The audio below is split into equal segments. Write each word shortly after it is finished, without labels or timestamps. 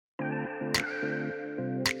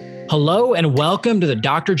Hello and welcome to the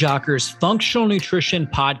Dr. Jockers Functional Nutrition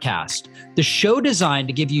Podcast, the show designed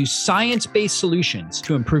to give you science-based solutions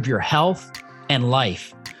to improve your health and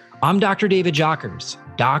life. I'm Dr. David Jockers,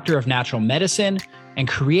 doctor of natural medicine and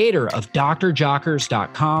creator of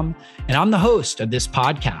drjockers.com, and I'm the host of this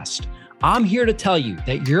podcast. I'm here to tell you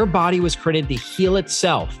that your body was created to heal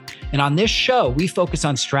itself, and on this show, we focus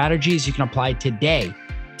on strategies you can apply today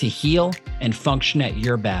to heal and function at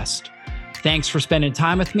your best. Thanks for spending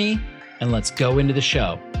time with me, and let's go into the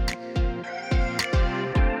show.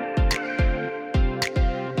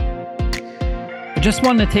 I just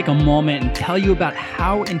wanted to take a moment and tell you about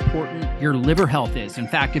how important your liver health is. In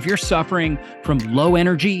fact, if you're suffering from low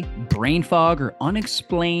energy, brain fog, or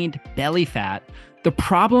unexplained belly fat, the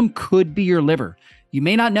problem could be your liver. You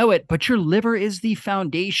may not know it, but your liver is the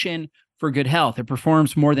foundation for good health. It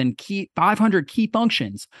performs more than 500 key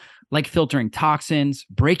functions, like filtering toxins,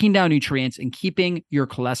 breaking down nutrients, and keeping your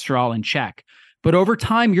cholesterol in check. But over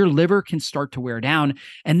time, your liver can start to wear down,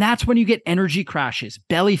 and that's when you get energy crashes,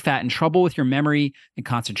 belly fat, and trouble with your memory and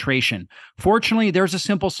concentration. Fortunately, there's a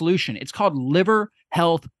simple solution. It's called Liver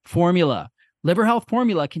Health Formula. Liver Health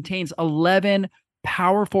Formula contains 11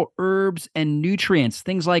 powerful herbs and nutrients,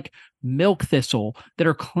 things like milk thistle, that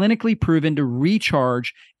are clinically proven to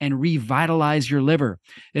recharge and revitalize your liver.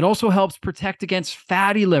 It also helps protect against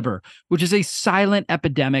fatty liver, which is a silent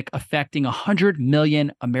epidemic affecting 100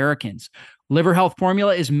 million Americans. Liver Health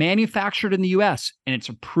Formula is manufactured in the US, and it's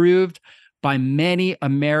approved by many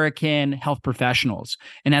American health professionals.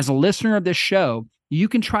 And as a listener of this show, you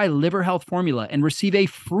can try Liver Health Formula and receive a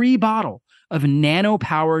free bottle of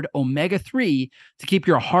nano-powered omega-3 to keep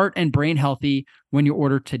your heart and brain healthy when you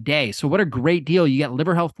order today. So what a great deal. You get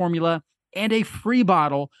Liver Health Formula and a free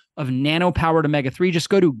bottle of nano-powered omega-3. Just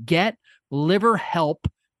go to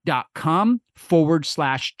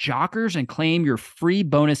getliverhelp.com/jockers and claim your free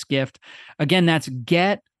bonus gift. Again, that's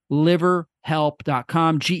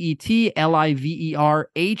getliverhelp.com,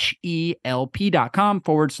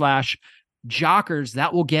 getliverhelp.com/jockers.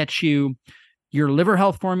 That will get you your Liver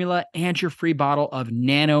Health Formula and your free bottle of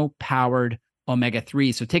nano-powered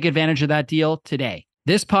omega-3. So take advantage of that deal today.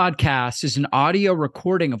 This podcast is an audio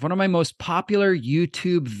recording of one of my most popular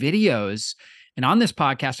YouTube videos. And on this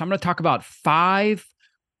podcast, I'm going to talk about 5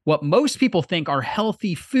 what most people think are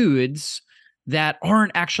healthy foods that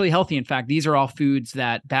aren't actually healthy. In fact, these are all foods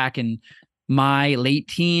that back in my late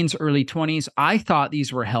teens, early 20s, I thought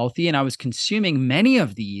these were healthy, and I was consuming many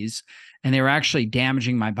of these, and they were actually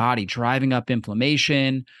damaging my body, driving up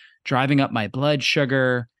inflammation, driving up my blood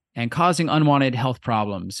sugar, and causing unwanted health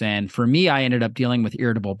problems. And for me, I ended up dealing with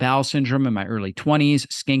irritable bowel syndrome in my early 20s,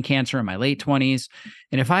 skin cancer in my late 20s.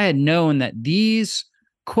 And if I had known that these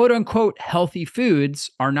quote unquote healthy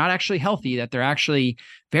foods are not actually healthy, that they're actually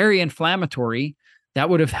very inflammatory, that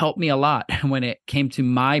would have helped me a lot when it came to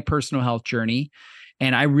my personal health journey.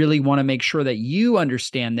 And I really want to make sure that you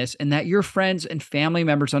understand this and that your friends and family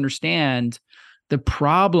members understand the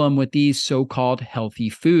problem with these so-called healthy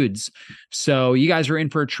foods. So you guys are in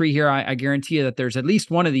for a treat here. I guarantee you that there's at least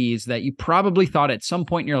one of these that you probably thought at some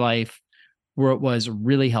point in your life where it was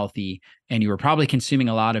really healthy and you were probably consuming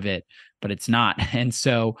a lot of it, but it's not. And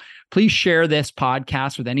so please share this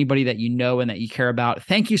podcast with anybody that you know and that you care about.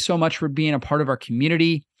 Thank you so much for being a part of our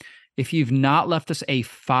community. If you've not left us a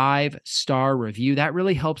 5-star review, that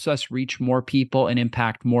really helps us reach more people and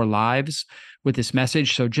impact more lives with this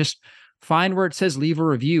message. So just find where it says leave a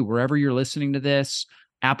review wherever you're listening to this.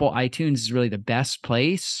 Apple iTunes is really the best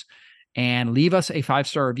place. And leave us a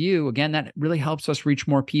 5-star review. Again, that really helps us reach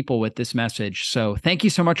more people with this message. So thank you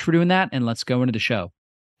so much for doing that. And let's go into the show.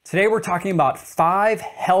 Today, we're talking about 5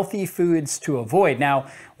 healthy foods to avoid. Now,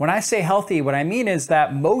 when I say healthy, what I mean is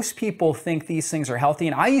that most people think these things are healthy.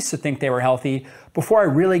 And I used to think they were healthy before I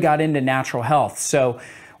really got into natural health. So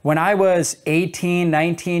when I was 18,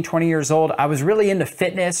 19, 20 years old, I was really into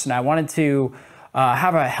fitness and I wanted to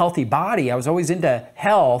have a healthy body. I was always into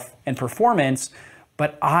health and performance.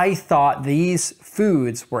 But I thought these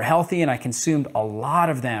foods were healthy and I consumed a lot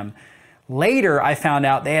of them. Later, I found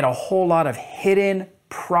out they had a whole lot of hidden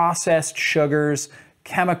processed sugars,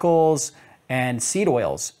 chemicals, and seed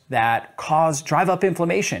oils that drive up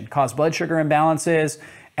inflammation, cause blood sugar imbalances,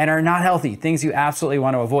 and are not healthy, things you absolutely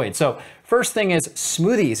want to avoid. So first thing is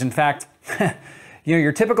smoothies. In fact,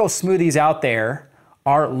 your typical smoothies out there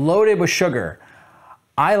are loaded with sugar.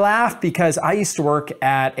 I laugh because I used to work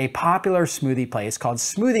at a popular smoothie place called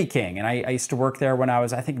Smoothie King. And I used to work there when I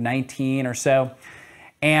was, I think, 19 or so.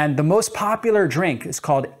 And the most popular drink is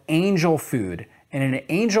called Angel Food. And in an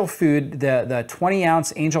Angel Food, the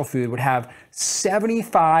 20-ounce Angel Food would have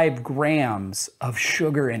 75 grams of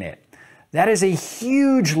sugar in it. That is a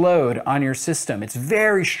huge load on your system. It's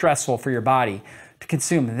very stressful for your body to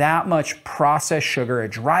consume that much processed sugar.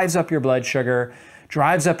 It drives up your blood sugar,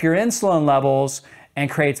 drives up your insulin levels, and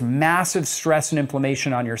creates massive stress and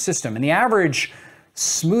inflammation on your system. And the average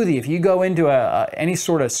smoothie, if you go into any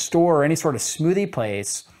sort of store or any sort of smoothie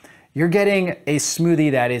place, you're getting a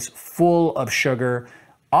smoothie that is full of sugar,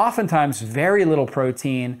 oftentimes very little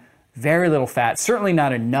protein, very little fat, certainly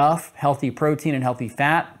not enough healthy protein and healthy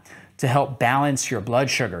fat to help balance your blood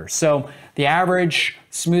sugar. So the average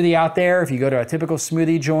smoothie out there, if you go to a typical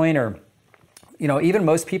smoothie joint, or even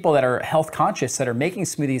most people that are health conscious that are making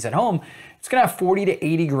smoothies at home, it's gonna have 40 to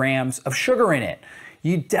 80 grams of sugar in it.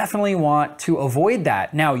 You definitely want to avoid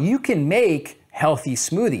that. Now, you can make healthy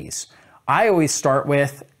smoothies. I always start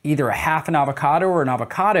with either a half an avocado or an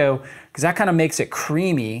avocado, because that kind of makes it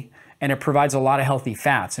creamy and it provides a lot of healthy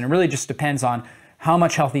fats. And it really just depends on how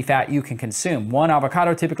much healthy fat you can consume. One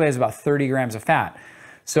avocado typically has about 30 grams of fat.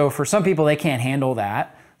 So for some people, they can't handle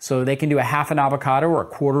that. So they can do a half an avocado or a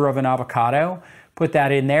quarter of an avocado, put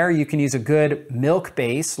that in there. You can use a good milk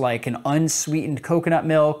base, like an unsweetened coconut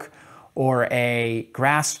milk or a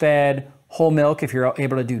grass-fed whole milk if you're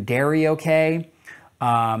able to do dairy okay.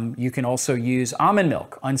 You can also use almond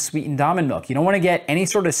milk, unsweetened almond milk. You don't want to get any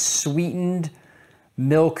sort of sweetened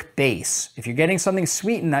milk base. If you're getting something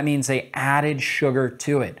sweetened, that means they added sugar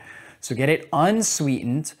to it. So get it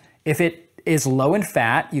unsweetened. If it is low in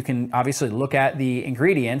fat, you can obviously look at the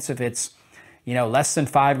ingredients. If it's less than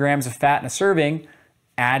 5 grams of fat in a serving,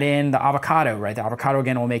 add in the avocado, right? The avocado,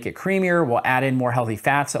 again, will make it creamier. We'll add in more healthy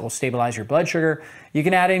fats that will stabilize your blood sugar. You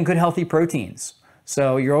can add in good healthy proteins.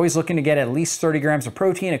 So you're always looking to get at least 30 grams of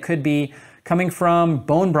protein. It could be coming from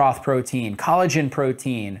bone broth protein, collagen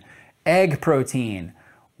protein, egg protein,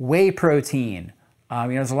 whey protein.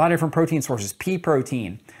 There's a lot of different protein sources, pea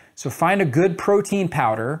protein. So find a good protein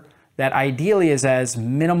powder that ideally is as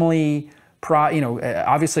minimally,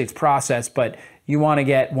 obviously it's processed, but you want to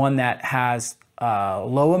get one that has a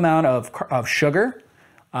low amount of sugar.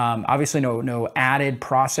 Obviously no added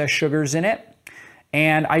processed sugars in it.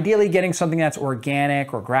 And ideally getting something that's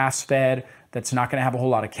organic or grass-fed, that's not going to have a whole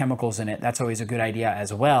lot of chemicals in it. That's always a good idea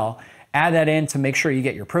as well. Add that in to make sure you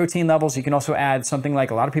get your protein levels. You can also add something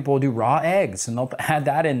like, a lot of people will do raw eggs and they'll add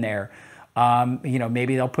that in there.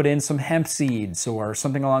 Maybe they'll put in some hemp seeds or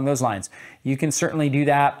something along those lines. You can certainly do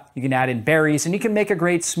that. You can add in berries, and you can make a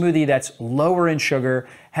great smoothie that's lower in sugar,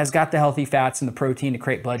 has got the healthy fats and the protein to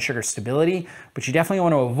create blood sugar stability. But you definitely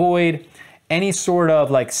want to avoid any sort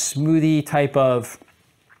of like smoothie type of,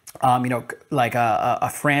 like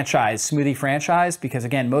a franchise, smoothie franchise, because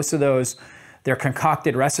again, most of those, they're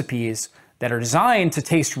concocted recipes that are designed to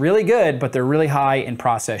taste really good, but they're really high in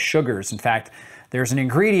processed sugars. In fact, there's an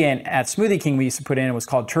ingredient at Smoothie King we used to put in, it was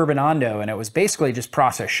called turbinado, and it was basically just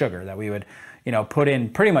processed sugar that we would, put in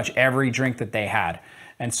pretty much every drink that they had.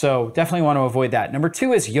 And so definitely want to avoid that. Number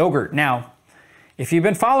 2 is yogurt. Now, if you've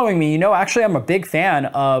been following me, actually I'm a big fan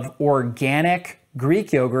of organic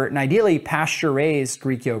Greek yogurt, and ideally pasture-raised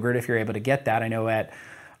Greek yogurt if you're able to get that. I know at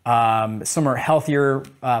some are healthier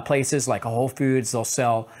places like a Whole Foods, they'll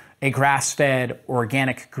sell a grass-fed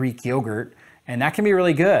organic Greek yogurt, and that can be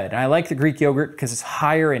really good. And I like the Greek yogurt because it's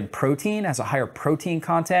higher in protein, has a higher protein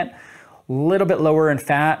content, a little bit lower in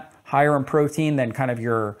fat, higher in protein than kind of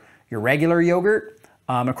your regular yogurt.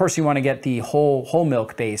 Of course, you want to get the whole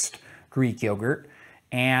milk-based Greek yogurt.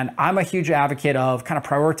 And I'm a huge advocate of kind of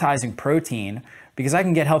prioritizing protein because I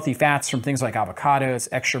can get healthy fats from things like avocados,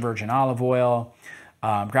 extra virgin olive oil,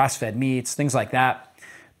 grass-fed meats, things like that.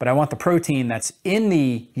 But I want the protein that's in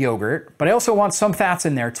the yogurt, but I also want some fats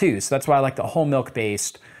in there too. So that's why I like the whole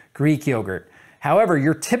milk-based Greek yogurt. However,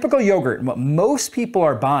 your typical yogurt, and what most people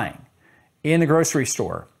are buying in the grocery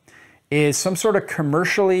store, is some sort of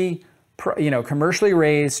commercially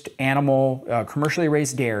raised animal, commercially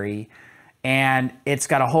raised dairy, and it's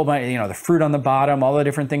got a whole bunch, the fruit on the bottom, all the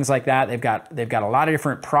different things like that. They've got a lot of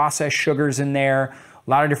different processed sugars in there, a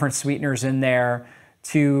lot of different sweeteners in there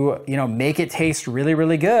to make it taste really,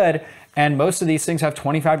 really good. And most of these things have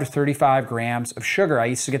 25 to 35 grams of sugar. I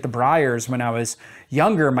used to get the Breyers when I was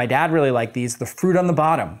younger. My dad really liked these, the fruit on the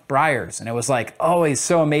bottom, Breyers. And it was like always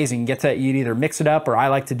so amazing. You'd either mix it up, or I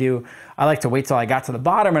like to wait till I got to the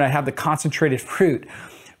bottom and I'd have the concentrated fruit,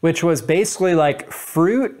 which was basically like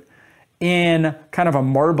fruit in kind of a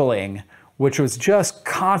marbling, which was just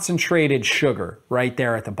concentrated sugar right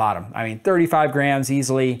there at the bottom. I mean, 35 grams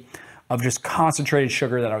easily of just concentrated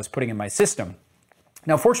sugar that I was putting in my system.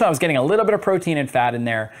 Now, fortunately, I was getting a little bit of protein and fat in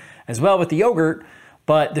there as well with the yogurt,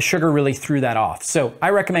 but the sugar really threw that off. So I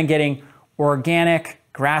recommend getting organic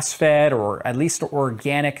grass-fed or at least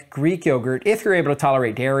organic Greek yogurt. If you're able to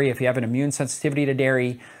tolerate dairy, if you have an immune sensitivity to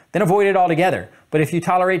dairy, then avoid it altogether. But if you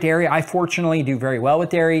tolerate dairy, I fortunately do very well with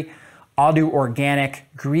dairy. I'll do organic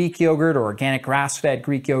Greek yogurt or organic grass-fed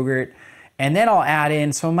Greek yogurt. And then I'll add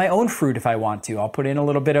in some of my own fruit if I want to. I'll put in a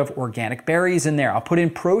little bit of organic berries in there. I'll put in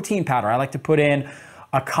protein powder. I like to put in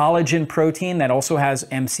a collagen protein that also has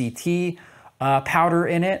MCT powder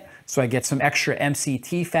in it. So I get some extra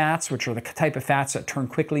MCT fats, which are the type of fats that turn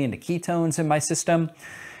quickly into ketones in my system.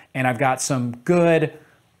 And I've got some good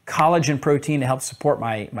collagen protein to help support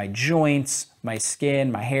my joints, my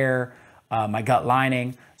skin, my hair, my gut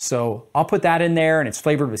lining. So I'll put that in there, and it's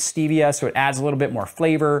flavored with stevia, so it adds a little bit more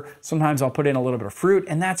flavor. Sometimes I'll put in a little bit of fruit,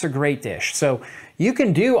 and that's a great dish. So you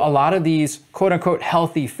can do a lot of these quote unquote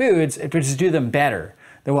healthy foods, but just do them better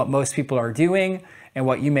than what most people are doing and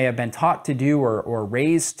what you may have been taught to do or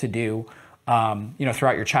raised to do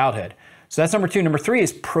throughout your childhood. So that's number two. Number three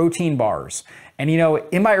is protein bars. And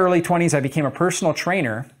in my early 20s, I became a personal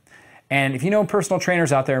trainer. And if you know personal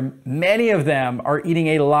trainers out there, many of them are eating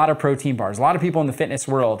a lot of protein bars. A lot of people in the fitness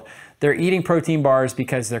world, they're eating protein bars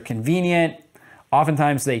because they're convenient.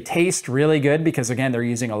 Oftentimes they taste really good because, again, they're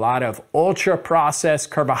using a lot of ultra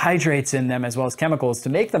processed carbohydrates in them as well as chemicals to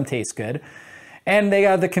make them taste good. And they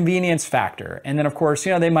got the convenience factor. And then, of course,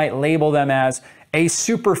 they might label them as a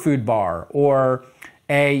superfood bar or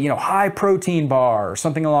a high protein bar or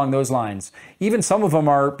something along those lines. Even some of them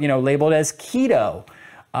are labeled as keto.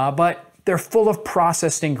 But they're full of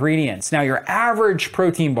processed ingredients. Now, your average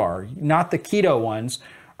protein bar, not the keto ones,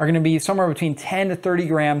 are going to be somewhere between 10 to 30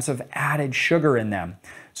 grams of added sugar in them.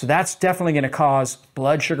 So that's definitely going to cause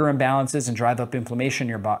blood sugar imbalances and drive up inflammation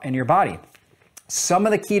in your body. Some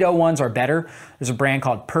of the keto ones are better. There's a brand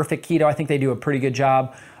called Perfect Keto. I think they do a pretty good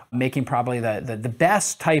job making probably the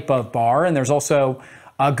best type of bar. And there's also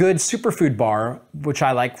a good superfood bar, which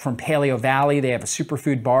I like from Paleo Valley. They have a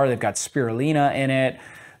superfood bar. They've got spirulina in it.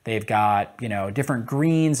 They've got, different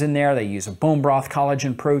greens in there. They use a bone broth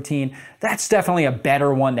collagen protein. That's definitely a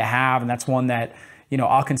better one to have. And that's one that,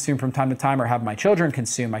 I'll consume from time to time or have my children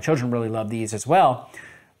consume. My children really love these as well.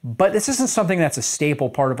 But this isn't something that's a staple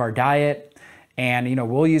part of our diet. And,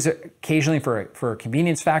 we'll use it occasionally for a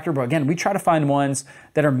convenience factor. But again, we try to find ones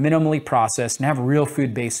that are minimally processed and have real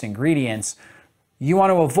food-based ingredients. You want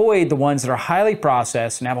to avoid the ones that are highly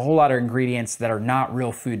processed and have a whole lot of ingredients that are not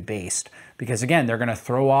real food-based. Because again, they're going to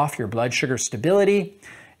throw off your blood sugar stability,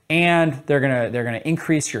 and they're going to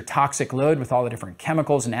increase your toxic load with all the different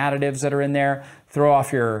chemicals and additives that are in there, throw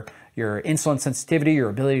off your insulin sensitivity, your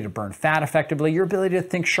ability to burn fat effectively, your ability to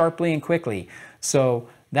think sharply and quickly. So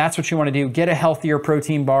that's what you want to do. Get a healthier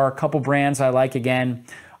protein bar. A couple brands I like. Again,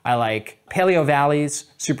 I like Paleo Valley's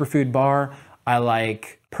superfood bar. I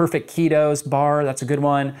like Perfect Keto's bar. That's a good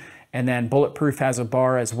one. And then Bulletproof has a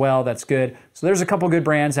bar as well. That's good. So there's a couple good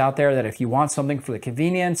brands out there that if you want something for the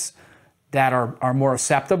convenience that are more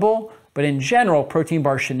acceptable. But in general, protein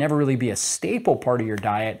bars should never really be a staple part of your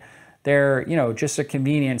diet. They're, just a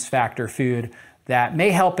convenience factor food that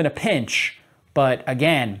may help in a pinch. But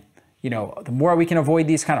again, the more we can avoid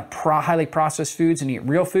these kind of highly processed foods and eat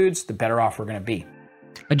real foods, the better off we're going to be.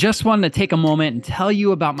 I just wanted to take a moment and tell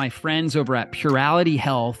you about my friends over at Purality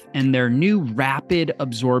Health and their new rapid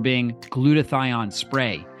absorbing glutathione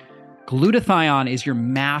spray. Glutathione is your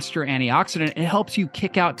master antioxidant. It helps you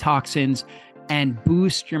kick out toxins and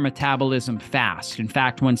boost your metabolism fast. In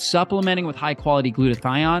fact, when supplementing with high quality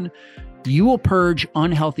glutathione, you will purge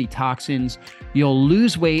unhealthy toxins. You'll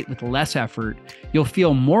lose weight with less effort. You'll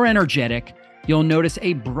feel more energetic. You'll notice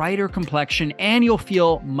a brighter complexion, and you'll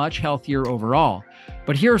feel much healthier overall.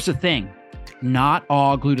 But here's the thing, not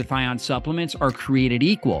all glutathione supplements are created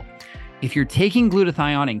equal. If you're taking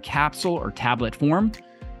glutathione in capsule or tablet form,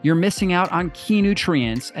 you're missing out on key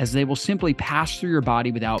nutrients as they will simply pass through your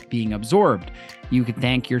body without being absorbed. You can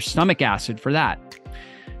thank your stomach acid for that.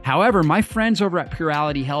 However, my friends over at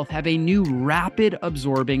Purality Health have a new rapid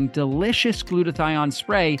absorbing, delicious glutathione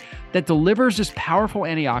spray that delivers this powerful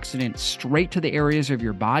antioxidant straight to the areas of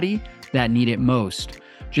your body that need it most.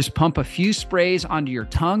 Just pump a few sprays onto your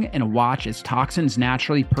tongue and watch as toxins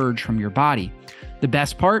naturally purge from your body. The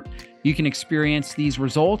best part, you can experience these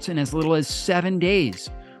results in as little as 7 days.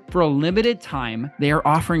 For a limited time, they are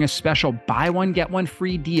offering a special buy one, get one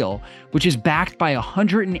free deal, which is backed by a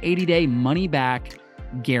 180-day money-back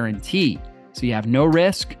guarantee. So you have no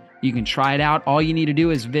risk. You can try it out. All you need to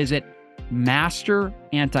do is visit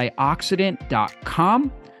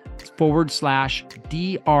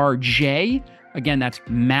masterantioxidant.com/DRJ. Again, that's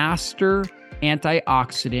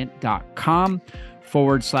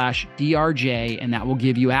masterantioxidant.com/DRJ, and that will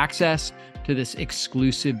give you access to this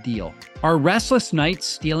exclusive deal. Are restless nights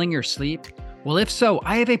stealing your sleep? Well, if so,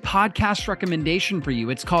 I have a podcast recommendation for you.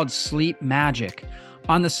 It's called Sleep Magic.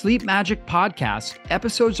 On the Sleep Magic podcast,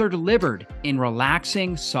 episodes are delivered in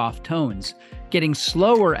relaxing, soft tones, getting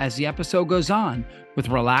slower as the episode goes on, with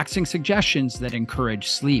relaxing suggestions that encourage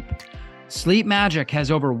sleep. Sleep Magic has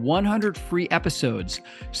over 100 free episodes,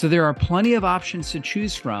 so there are plenty of options to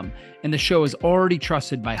choose from, and the show is already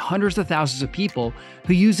trusted by hundreds of thousands of people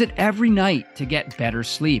who use it every night to get better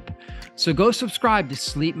sleep. So go subscribe to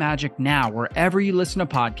Sleep Magic now wherever you listen to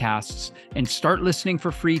podcasts and start listening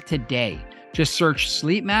for free today. Just search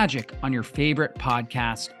Sleep Magic on your favorite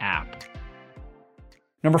podcast app.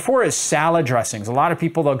 Number 4 is salad dressings. A lot of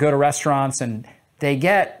people, they'll go to restaurants and they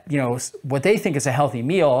get, what they think is a healthy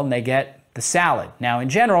meal, and they get the salad. Now, in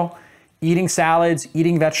general, eating salads,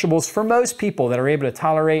 eating vegetables, for most people that are able to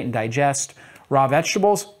tolerate and digest raw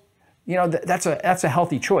vegetables, that's a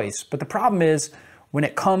healthy choice. But the problem is when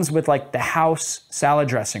it comes with like the house salad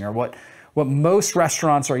dressing, or what most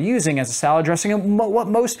restaurants are using as a salad dressing, and what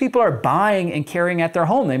most people are buying and carrying at their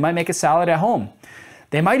home. They might make a salad at home.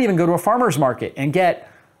 They might even go to a farmer's market and get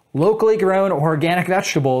locally grown or organic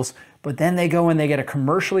vegetables, but then they go and they get a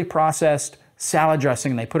commercially processed salad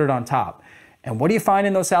dressing and they put it on top. And what do you find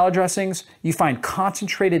in those salad dressings? You find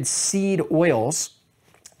concentrated seed oils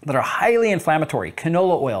that are highly inflammatory: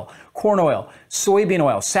 canola oil, corn oil, soybean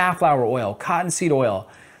oil, safflower oil, cottonseed oil.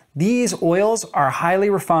 These oils are highly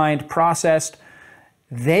refined, processed.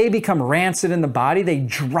 They become rancid in the body. They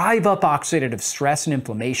drive up oxidative stress and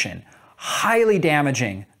inflammation, highly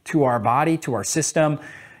damaging to our body, to our system,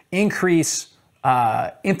 increase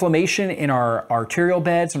inflammation in our arterial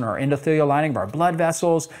beds and our endothelial lining of our blood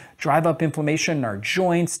vessels, drive up inflammation in our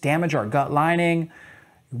joints, damage our gut lining.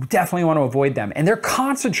 You definitely want to avoid them. And they're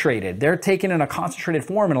concentrated. They're taken in a concentrated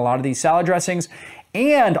form in a lot of these salad dressings.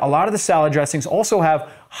 And a lot of the salad dressings also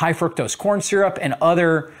have high fructose corn syrup and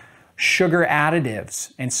other sugar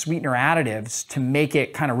additives and sweetener additives to make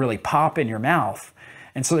it kind of really pop in your mouth.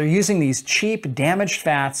 And so they're using these cheap damaged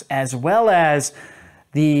fats, as well as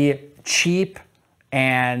the cheap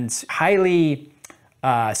and highly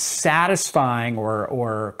satisfying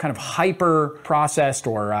or kind of hyper processed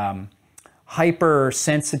or hyper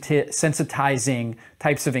sensitizing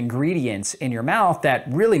types of ingredients in your mouth that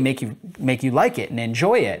really make you like it and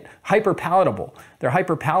enjoy it. Hyper palatable. They're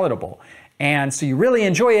hyper palatable. And so you really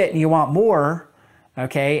enjoy it and you want more,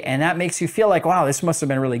 okay? And that makes you feel like, wow, this must have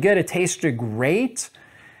been really good. It tasted great.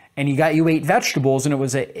 And you ate vegetables, and it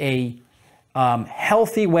was a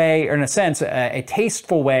healthy way, or in a sense, a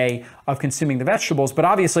tasteful way of consuming the vegetables, but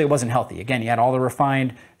obviously it wasn't healthy. Again, you had all the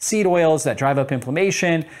refined seed oils that drive up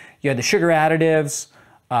inflammation. You had the sugar additives,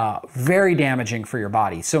 very damaging for your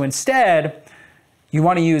body. So instead, you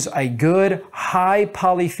want to use a good high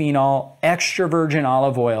polyphenol extra virgin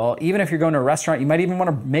olive oil. Even if you're going to a restaurant, you might even want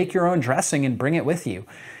to make your own dressing and bring it with you.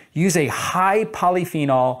 Use a high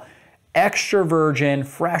polyphenol extra virgin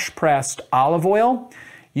fresh pressed olive oil.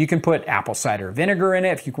 You can put apple cider vinegar in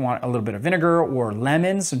it if you want a little bit of vinegar, or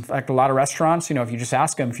lemons. In fact, a lot of restaurants, if you just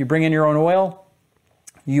ask them, if you bring in your own oil,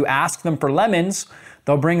 you ask them for lemons,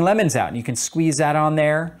 they'll bring lemons out and you can squeeze that on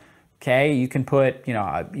there. Okay, you can put,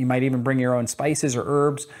 you might even bring your own spices or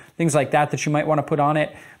herbs, things like that you might want to put on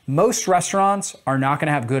it. Most restaurants are not going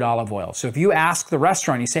to have good olive oil. So if you ask the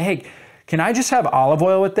restaurant, you say, hey, can I just have olive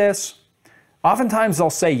oil with this? Oftentimes they'll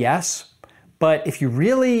say yes, but if you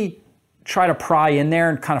really try to pry in there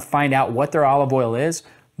and kind of find out what their olive oil is,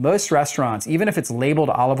 most restaurants, even if it's labeled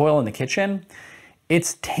olive oil in the kitchen,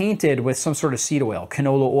 it's tainted with some sort of seed oil,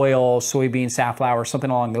 canola oil, soybean, safflower, something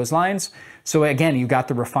along those lines. So again, you've got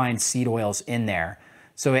the refined seed oils in there.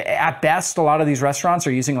 So at best, a lot of these restaurants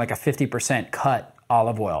are using like a 50% cut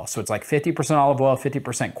olive oil. So it's like 50% olive oil,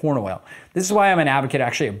 50% corn oil. This is why I'm an advocate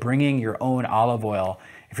actually of bringing your own olive oil.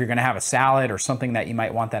 If you're gonna have a salad or something that you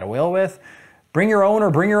might want that oil with, bring your own, or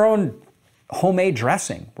bring your own homemade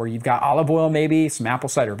dressing where you've got olive oil, maybe some apple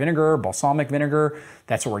cider vinegar, balsamic vinegar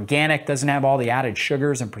that's organic, doesn't have all the added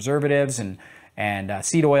sugars and preservatives and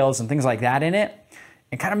seed oils and things like that in it,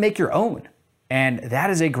 and kind of make your own. And that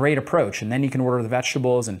is a great approach. And then you can order the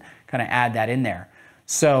vegetables and kind of add that in there.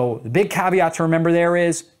 So the big caveat to remember there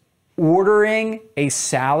is ordering a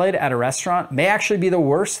salad at a restaurant may actually be the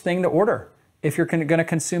worst thing to order if you're going to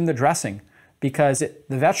consume the dressing, because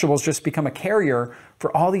the vegetables just become a carrier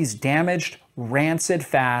for all these damaged, rancid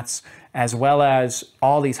fats, as well as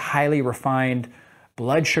all these highly refined,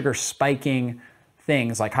 blood sugar spiking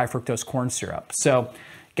things like high fructose corn syrup. So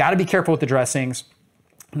got to be careful with the dressings.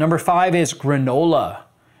 Number 5 is granola.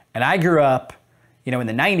 And I grew up in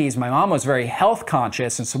the 90s, my mom was very health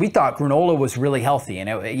conscious. And so we thought granola was really healthy. And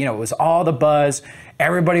it was all the buzz.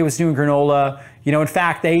 Everybody was doing granola. In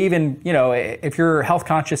fact, they even, if you're health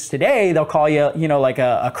conscious today, they'll call you, like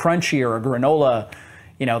a crunchy or a granola.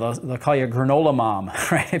 They'll call you a granola mom,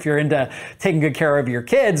 right? If you're into taking good care of your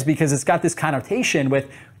kids, because it's got this connotation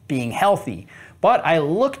with being healthy. But I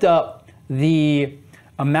looked up the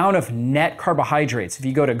amount of net carbohydrates. If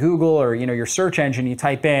you go to Google or, your search engine, you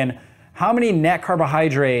type in how many net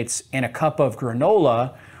carbohydrates in a cup of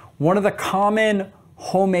granola, one of the common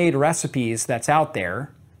homemade recipes that's out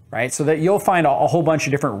there, right? So that you'll find a whole bunch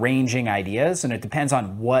of different ranging ideas, and it depends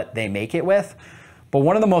on what they make it with. But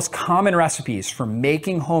one of the most common recipes for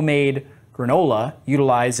making homemade granola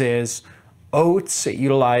utilizes oats. It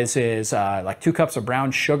utilizes like 2 cups of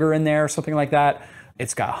brown sugar in there, something like that.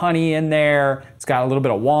 It's got honey in there. It's got a little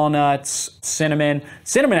bit of walnuts, cinnamon.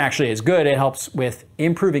 Cinnamon actually is good. It helps with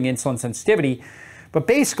improving insulin sensitivity. But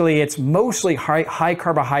basically, it's mostly high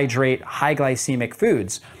carbohydrate, high glycemic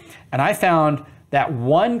foods. And I found that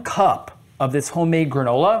 1 cup of this homemade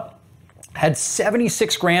granola had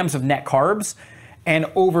 76 grams of net carbs and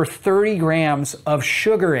over 30 grams of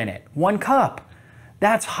sugar in it. 1 cup.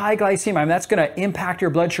 That's high glycemia. I mean, that's going to impact your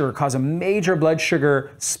blood sugar, cause a major blood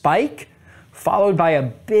sugar spike, followed by a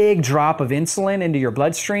big drop of insulin into your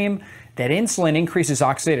bloodstream. That insulin increases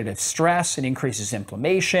oxidative stress, it increases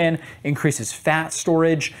inflammation, increases fat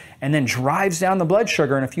storage, and then drives down the blood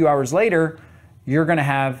sugar. And a few hours later, you're going to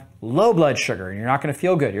have low blood sugar and you're not going to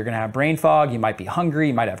feel good. You're going to have brain fog. You might be hungry.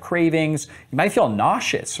 You might have cravings. You might feel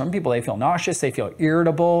nauseous. Some people, they feel nauseous. They feel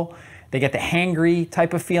irritable. They get the hangry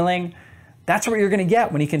type of feeling. That's what you're going to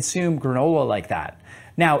get when you consume granola like that.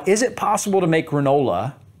 Now, is it possible to make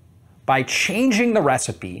granola by changing the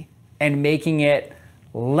recipe and making it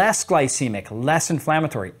less glycemic, less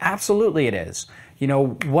inflammatory? Absolutely it is.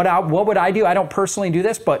 What would I do? I don't personally do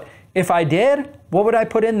this, but if I did, what would I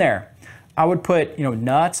put in there? I would put,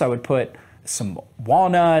 nuts. I would put some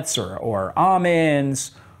walnuts or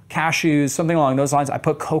almonds, cashews, something along those lines. I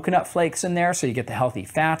put coconut flakes in there so you get the healthy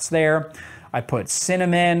fats there. I put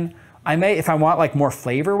cinnamon. I may, if I want like more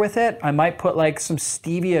flavor with it, I might put like some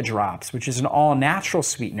stevia drops, which is an all natural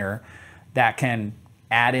sweetener that can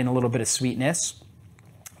add in a little bit of sweetness.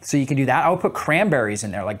 So you can do that. I would put cranberries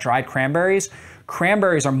in there, like dried cranberries.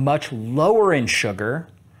 Cranberries are much lower in sugar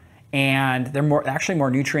and they're actually more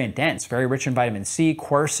nutrient dense, very rich in vitamin C,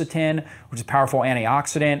 quercetin, which is a powerful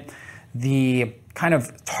antioxidant. The kind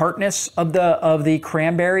of tartness of the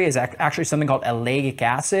cranberry is actually something called ellagic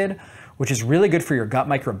acid, which is really good for your gut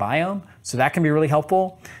microbiome. So that can be really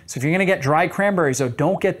helpful. So if you're gonna get dried cranberries, though,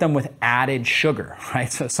 don't get them with added sugar, right?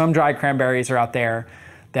 So some dried cranberries are out there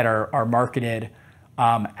that are marketed,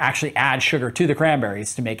 actually add sugar to the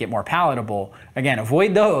cranberries to make it more palatable. Again,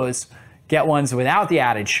 avoid those, get ones without the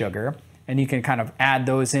added sugar, and you can kind of add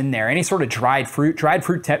those in there. Any sort of dried fruit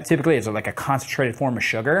typically is like a concentrated form of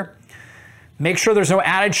sugar. Make sure there's no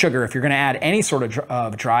added sugar if you're gonna add any sort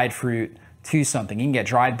of dried fruit to something. You can get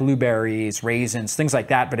dried blueberries, raisins, things like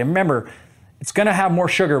that. But remember, it's gonna have more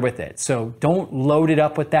sugar with it. So don't load it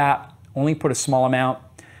up with that. Only put a small amount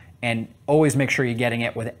and always make sure you're getting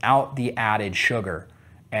it without the added sugar.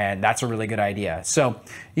 And that's a really good idea. So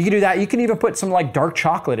you can do that. You can even put some like dark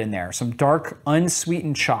chocolate in there, some dark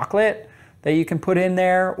unsweetened chocolate that you can put in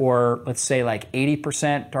there, or let's say like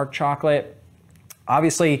 80% dark chocolate.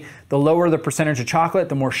 Obviously, the lower the percentage of chocolate,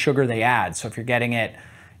 the more sugar they add. So if you're getting it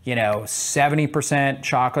 70%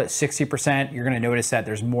 chocolate, 60%, you're gonna notice that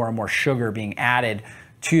there's more and more sugar being added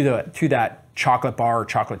to that chocolate bar or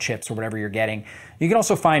chocolate chips or whatever you're getting. You can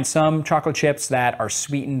also find some chocolate chips that are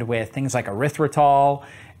sweetened with things like erythritol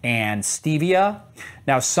and stevia.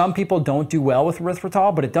 Now, some people don't do well with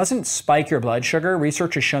erythritol, but it doesn't spike your blood sugar.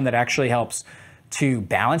 Research has shown that it actually helps to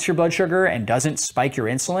balance your blood sugar and doesn't spike your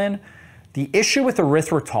insulin. The issue with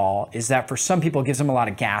erythritol is that for some people it gives them a lot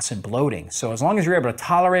of gas and bloating. So as long as you're able to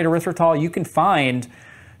tolerate erythritol, you can find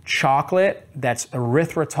chocolate that's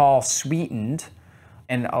erythritol sweetened.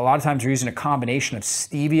 And a lot of times you're using a combination of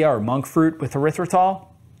stevia or monk fruit with erythritol.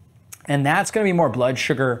 And that's gonna be more blood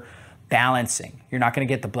sugar balancing. You're not gonna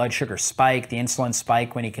get the blood sugar spike, the insulin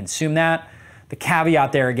spike when you consume that. The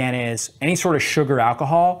caveat there again is any sort of sugar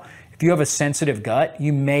alcohol, if you have a sensitive gut,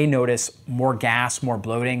 you may notice more gas, more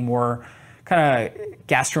bloating, more kind of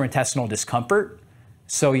gastrointestinal discomfort.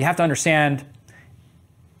 So you have to understand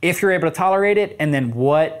if you're able to tolerate it and then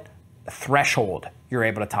what threshold you're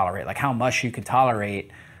able to tolerate, like how much you can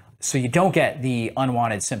tolerate so you don't get the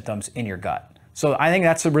unwanted symptoms in your gut. So I think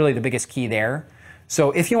that's really the biggest key there.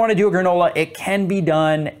 So if you want to do a granola, it can be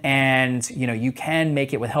done and you can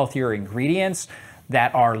make it with healthier ingredients.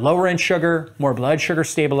 that are lower in sugar, more blood sugar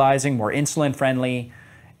stabilizing, more insulin friendly.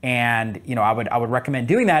 And I would recommend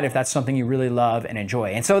doing that if that's something you really love and enjoy.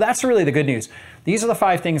 And so that's really the good news. These are the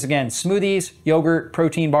 5 things again: smoothies, yogurt,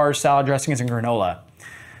 protein bars, salad dressings, and granola.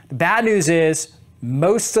 The bad news is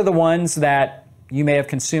most of the ones that you may have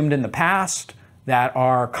consumed in the past that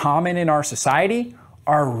are common in our society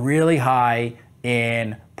are really high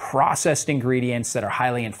in processed ingredients that are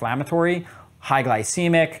highly inflammatory, high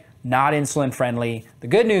glycemic, not insulin friendly. The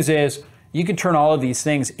good news is you can turn all of these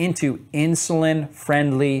things into insulin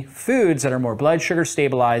friendly foods that are more blood sugar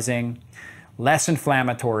stabilizing, less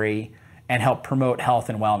inflammatory, and help promote health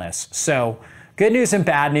and wellness. So good news and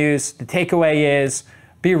bad news. The takeaway is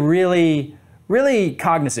be really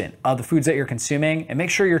cognizant of the foods that you're consuming and make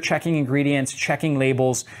sure you're checking ingredients, checking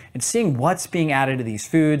labels, and seeing what's being added to these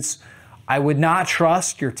foods. I would not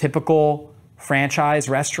trust your typical franchise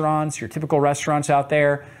restaurants, your typical restaurants out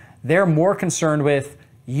there. They're more concerned with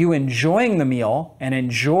you enjoying the meal and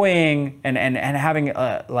enjoying and having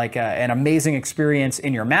an amazing experience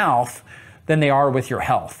in your mouth than they are with your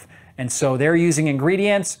health. And so they're using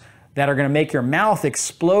ingredients that are going to make your mouth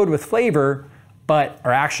explode with flavor, but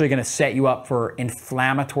are actually going to set you up for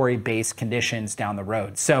inflammatory-based conditions down the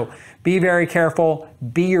road. So be very careful,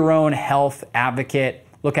 be your own health advocate,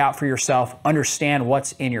 look out for yourself, understand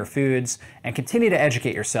what's in your foods, and continue to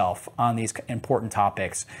educate yourself on these important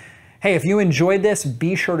topics. Hey, if you enjoyed this,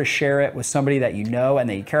 be sure to share it with somebody that you know and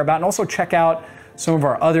that you care about, and also check out some of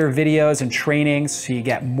our other videos and trainings so you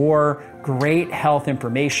get more great health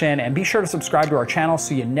information, and be sure to subscribe to our channel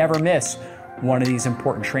so you never miss one of these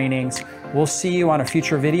important trainings. We'll see you on a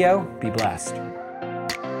future video. Be blessed.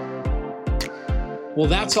 Well,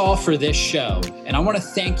 that's all for this show. And I want to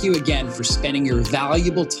thank you again for spending your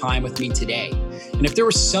valuable time with me today. And if there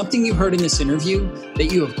was something you heard in this interview that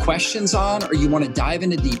you have questions on or you want to dive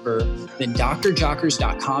into deeper, then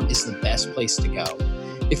drjockers.com is the best place to go.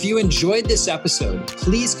 If you enjoyed this episode,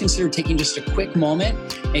 please consider taking just a quick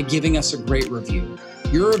moment and giving us a great review.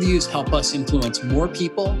 Your reviews help us influence more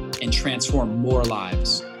people and transform more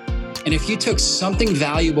lives. And if you took something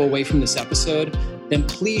valuable away from this episode, then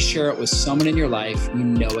please share it with someone in your life you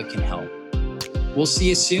know it can help. We'll see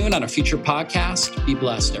you soon on a future podcast. Be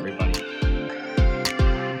blessed, everybody.